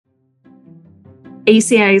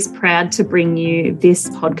ECA is proud to bring you this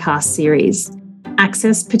podcast series,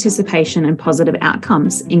 Access, Participation and Positive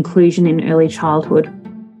Outcomes, Inclusion in Early Childhood.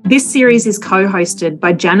 This series is co-hosted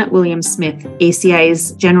by Janet Williams-Smith,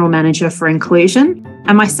 ECA's General Manager for Inclusion,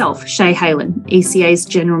 and myself, Shay Halen, ECA's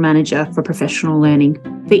General Manager for Professional Learning,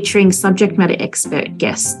 featuring subject matter expert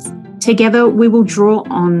guests. Together, we will draw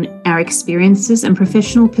on our experiences and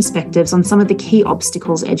professional perspectives on some of the key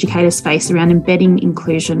obstacles educators face around embedding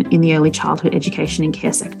inclusion in the early childhood education and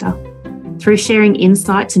care sector. Through sharing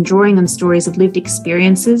insights and drawing on stories of lived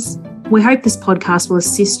experiences, we hope this podcast will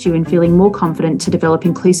assist you in feeling more confident to develop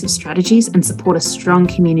inclusive strategies and support a strong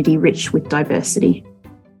community rich with diversity.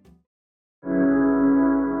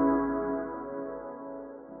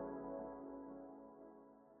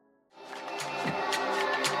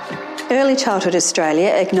 Early Childhood Australia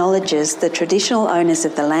acknowledges the traditional owners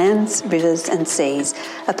of the lands, rivers and seas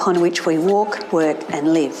upon which we walk, work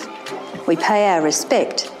and live. We pay our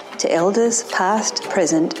respect to elders past,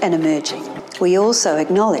 present and emerging. We also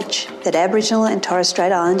acknowledge that Aboriginal and Torres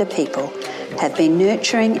Strait Islander people have been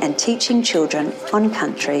nurturing and teaching children on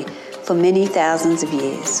country for many thousands of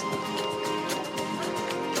years.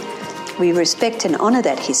 We respect and honour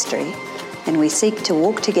that history, and we seek to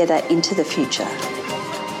walk together into the future.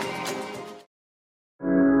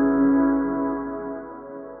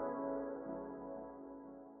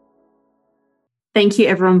 Thank you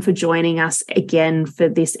everyone for joining us again for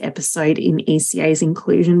this episode in ECA's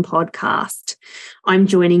Inclusion Podcast. I'm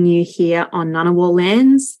joining you here on Ngunnawal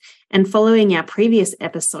lands, and following our previous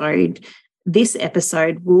episode, this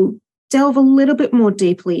episode will delve a little bit more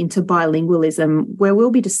deeply into bilingualism, where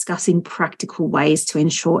we'll be discussing practical ways to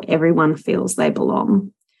ensure everyone feels they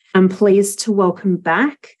belong. I'm pleased to welcome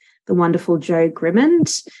back the wonderful Jo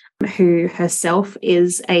Grimmond, who herself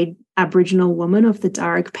is an Aboriginal woman of the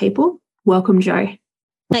Darug people. Welcome, Jo.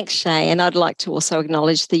 Thanks, Shay. And I'd like to also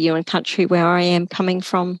acknowledge the Yuin country where I am coming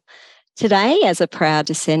from today as a proud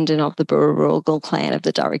descendant of the Burrurugal clan of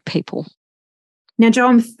the Darug people. Now, Jo,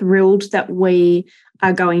 I'm thrilled that we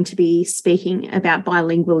are going to be speaking about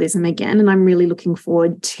bilingualism again, and I'm really looking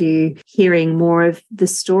forward to hearing more of the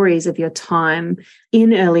stories of your time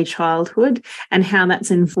in early childhood and how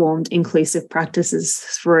that's informed inclusive practices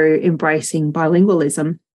through embracing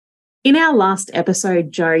bilingualism. In our last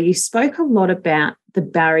episode, Jo, you spoke a lot about the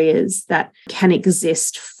barriers that can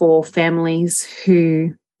exist for families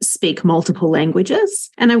who speak multiple languages.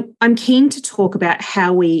 And I'm keen to talk about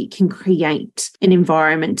how we can create an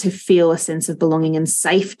environment to feel a sense of belonging and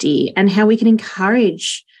safety, and how we can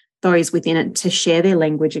encourage those within it to share their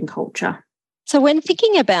language and culture. So when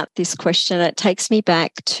thinking about this question, it takes me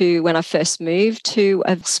back to when I first moved to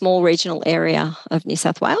a small regional area of New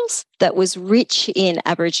South Wales that was rich in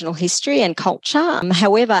Aboriginal history and culture.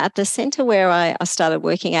 However, at the centre where I started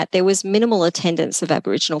working at, there was minimal attendance of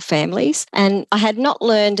Aboriginal families. And I had not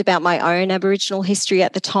learned about my own Aboriginal history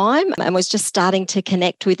at the time and was just starting to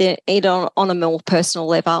connect with it on a more personal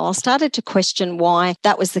level. I started to question why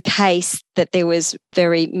that was the case, that there was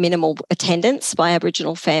very minimal attendance by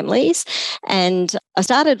Aboriginal families. And I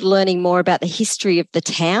started learning more about the history of the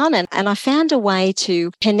town, and I found a way to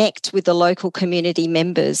connect with the local community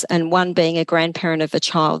members, and one being a grandparent of a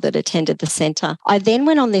child that attended the centre. I then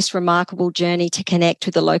went on this remarkable journey to connect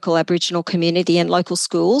with the local Aboriginal community and local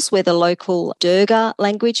schools where the local Durga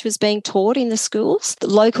language was being taught in the schools. The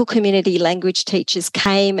local community language teachers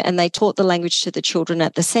came and they taught the language to the children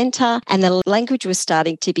at the centre, and the language was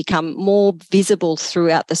starting to become more visible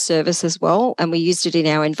throughout the service as well. And we used it in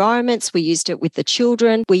our environments, we used it with the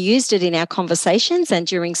children, we used it in our conversations and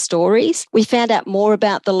during stories. We found out more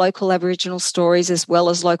about the local Aboriginal stories as well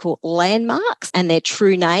as local landmarks and their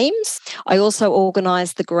true names. I also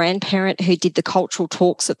organised the grandparent who did the cultural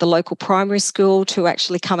talks at the local primary school to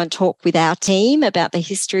actually come and talk with our team about the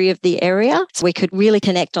history of the area, so we could really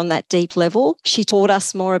connect on that deep level. She taught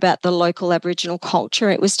us more about the local Aboriginal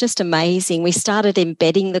culture. It was just amazing. We started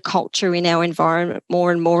embedding the culture in our environment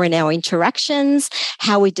more and more in our interactions,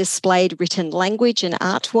 how we displayed written language and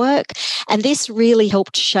artwork. And this really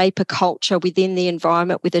helped shape a culture within the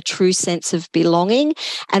environment with a true sense of belonging.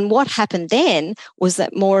 And what happened then was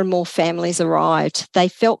that more and more families arrived. They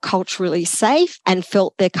felt culturally safe and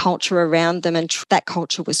felt their culture around them, and that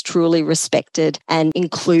culture was truly respected and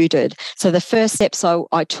included. So the first steps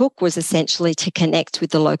I took was essentially to connect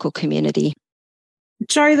with the local community.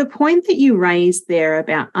 Jo, the point that you raised there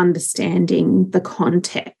about understanding the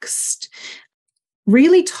context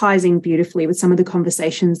really ties in beautifully with some of the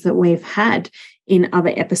conversations that we've had in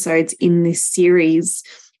other episodes in this series.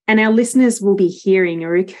 And our listeners will be hearing a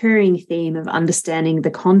recurring theme of understanding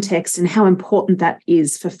the context and how important that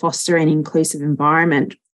is for fostering an inclusive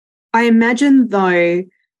environment. I imagine, though,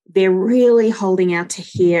 they're really holding out to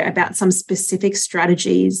hear about some specific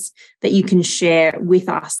strategies that you can share with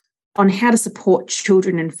us on how to support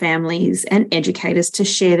children and families and educators to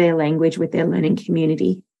share their language with their learning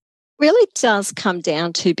community. Really does come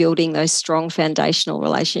down to building those strong foundational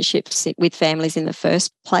relationships with families in the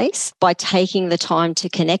first place by taking the time to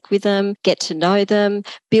connect with them, get to know them,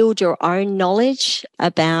 build your own knowledge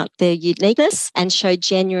about their uniqueness and show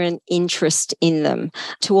genuine interest in them,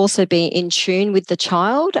 to also be in tune with the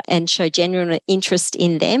child and show genuine interest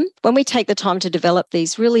in them. When we take the time to develop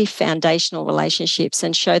these really foundational relationships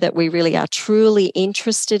and show that we really are truly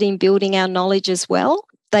interested in building our knowledge as well,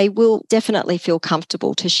 they will definitely feel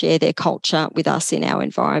comfortable to share their culture with us in our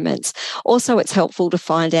environments. Also, it's helpful to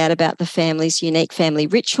find out about the family's unique family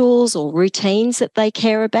rituals or routines that they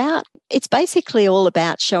care about. It's basically all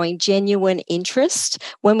about showing genuine interest.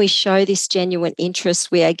 When we show this genuine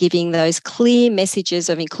interest, we are giving those clear messages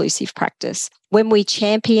of inclusive practice. When we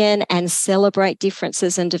champion and celebrate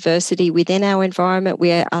differences and diversity within our environment,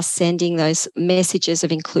 we are sending those messages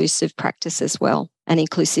of inclusive practice as well, and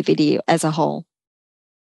inclusivity as a whole.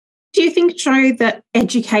 Do you think, Jo, that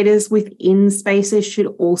educators within spaces should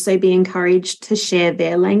also be encouraged to share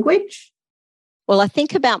their language? Well, I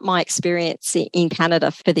think about my experience in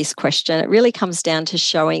Canada for this question. It really comes down to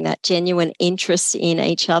showing that genuine interest in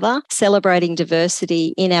each other, celebrating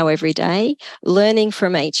diversity in our everyday, learning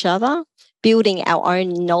from each other, building our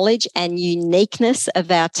own knowledge and uniqueness of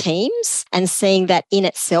our teams, and seeing that in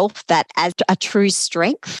itself, that as a true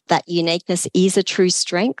strength, that uniqueness is a true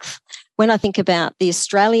strength. When I think about the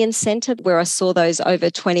Australian Centre, where I saw those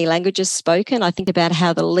over 20 languages spoken, I think about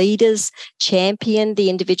how the leaders champion the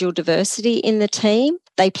individual diversity in the team.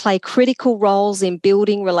 They play critical roles in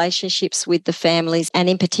building relationships with the families and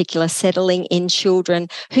in particular settling in children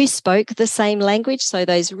who spoke the same language. So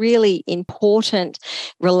those really important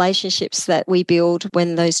relationships that we build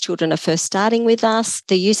when those children are first starting with us.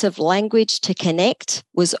 The use of language to connect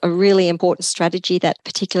was a really important strategy that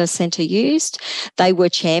particular centre used. They were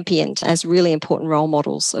championed as really important role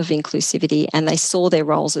models of inclusivity, and they saw their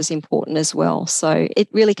roles as important as well. So it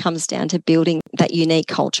really comes down to building that unique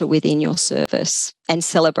culture within your service and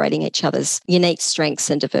celebrating each other's unique strengths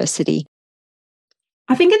and diversity.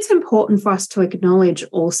 I think it's important for us to acknowledge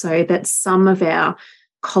also that some of our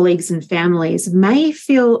colleagues and families may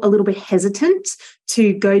feel a little bit hesitant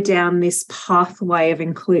to go down this pathway of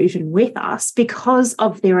inclusion with us because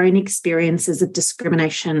of their own experiences of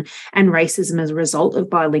discrimination and racism as a result of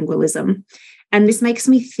bilingualism. And this makes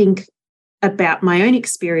me think about my own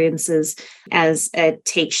experiences as a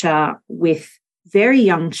teacher with very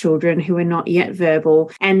young children who are not yet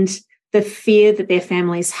verbal, and the fear that their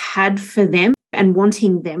families had for them and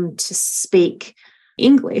wanting them to speak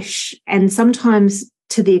English, and sometimes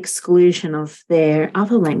to the exclusion of their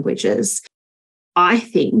other languages. I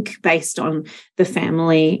think, based on the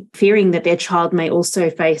family fearing that their child may also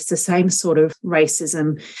face the same sort of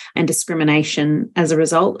racism and discrimination as a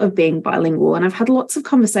result of being bilingual. And I've had lots of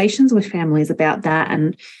conversations with families about that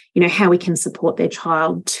and, how we can support their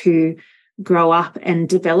child to grow up and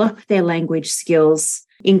develop their language skills,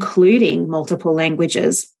 including multiple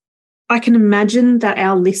languages. I can imagine that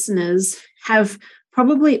our listeners have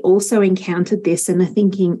probably also encountered this and are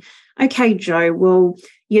thinking, okay, Jo, well,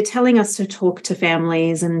 you're telling us to talk to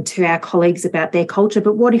families and to our colleagues about their culture,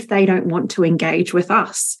 but what if they don't want to engage with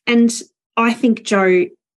us? And I think, Jo,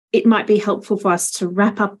 it might be helpful for us to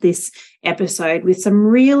wrap up this episode with some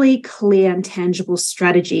really clear and tangible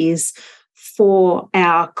strategies for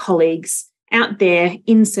our colleagues out there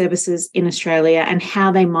in services in Australia and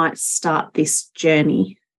how they might start this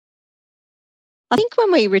journey. I think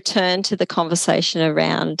when we return to the conversation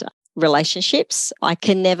around relationships, I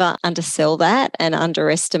can never undersell that and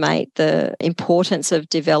underestimate the importance of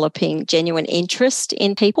developing genuine interest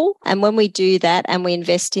in people. And when we do that and we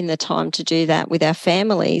invest in the time to do that with our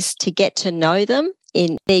families, to get to know them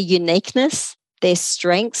in their uniqueness, their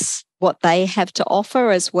strengths, what they have to offer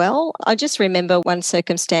as well. I just remember one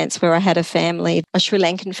circumstance where I had a family, a Sri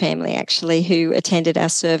Lankan family actually, who attended our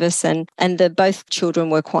service, and both children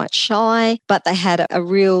were quite shy, but they had a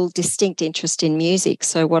real distinct interest in music.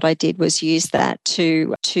 So what I did was use that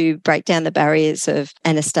to break down the barriers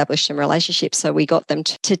and establish some relationships. So we got them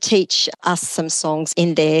to teach us some songs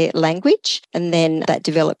in their language, and then that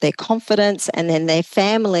developed their confidence, and then their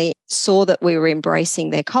family saw that we were embracing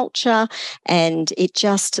their culture, and it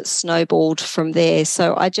just snowballed from there.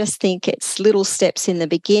 So I just think it's little steps in the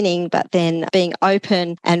beginning, but then being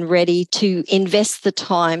open and ready to invest the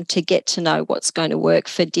time to get to know what's going to work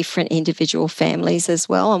for different individual families as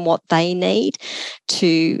well and what they need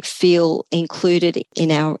to feel included in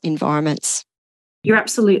our environments. You're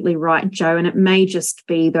absolutely right, Jo, and it may just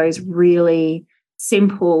be those really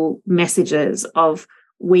simple messages of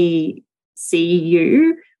we see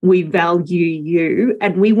you, we value you,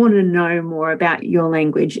 and we want to know more about your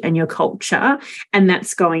language and your culture, and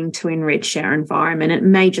that's going to enrich our environment. It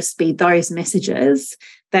may just be those messages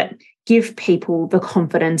that give people the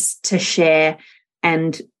confidence to share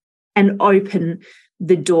and open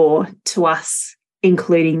the door to us,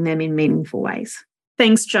 including them in meaningful ways.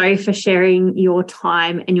 Thanks, Jo, for sharing your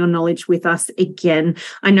time and your knowledge with us again.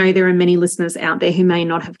 I know there are many listeners out there who may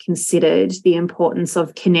not have considered the importance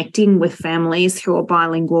of connecting with families who are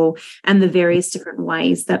bilingual and the various different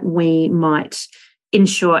ways that we might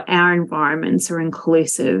ensure our environments are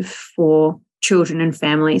inclusive for children and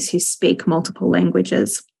families who speak multiple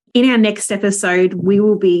languages. In our next episode, we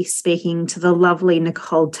will be speaking to the lovely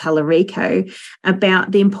Nicole Tallarico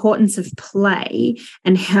about the importance of play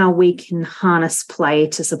and how we can harness play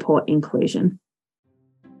to support inclusion.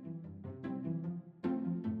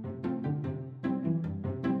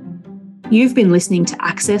 You've been listening to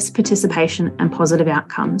Access, Participation and Positive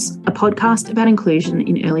Outcomes, a podcast about inclusion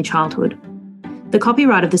in early childhood. The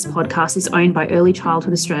copyright of this podcast is owned by Early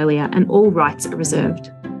Childhood Australia and all rights are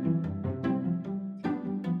reserved.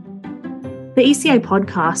 The ECA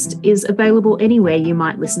podcast is available anywhere you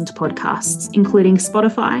might listen to podcasts, including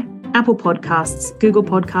Spotify, Apple Podcasts, Google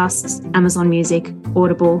Podcasts, Amazon Music,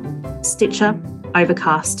 Audible, Stitcher,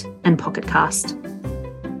 Overcast, and Pocket Cast.